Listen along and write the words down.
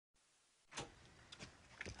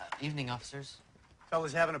Evening, officers.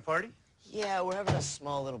 Fellas having a party? Yeah, we're having a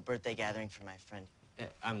small little birthday gathering for my friend.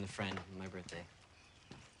 I'm the friend. My birthday.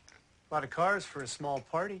 A lot of cars for a small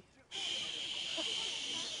party.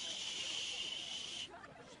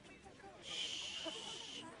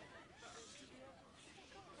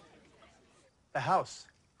 The house.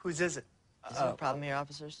 Whose is it? Is there a problem here,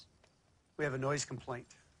 officers? We have a noise complaint.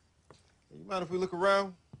 You mind if we look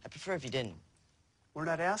around? I'd prefer if you didn't. We're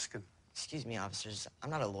not asking. Excuse me, officers. I'm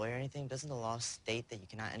not a lawyer or anything. Doesn't the law state that you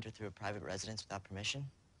cannot enter through a private residence without permission?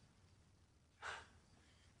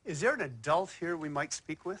 Is there an adult here we might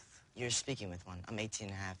speak with? You're speaking with one. I'm 18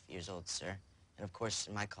 and a half years old, sir. And of course,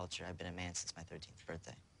 in my culture, I've been a man since my 13th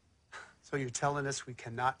birthday. So you're telling us we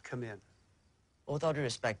cannot come in? Well, with all due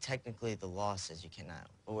respect, technically the law says you cannot.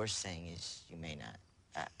 What we're saying is you may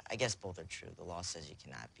not. I guess both are true. The law says you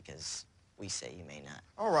cannot because we say you may not.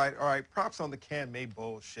 All right. Props on the can-made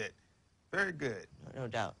bullshit. Very good. No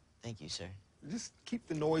doubt. Thank you, sir. Just keep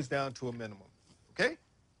the noise down to a minimum, okay?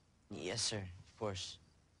 Yes, sir. Of course.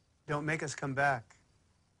 Don't make us come back.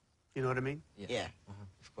 You know what I mean? Yeah.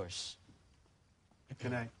 Of course.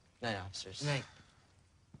 Good night. Night, officers. Good night.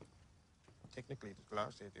 Technically, the law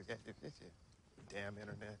says you got this damn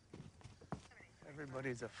internet.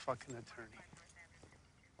 Everybody's a fucking attorney.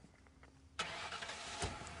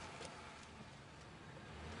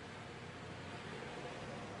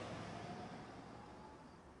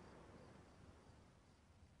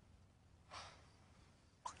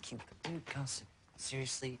 Fuck you. Dude, Constant.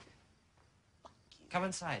 Seriously? Come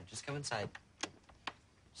inside. Just come inside.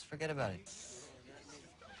 Just forget about it.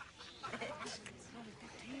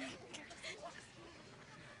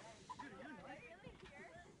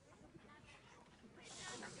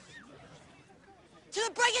 To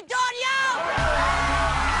the break of dawn,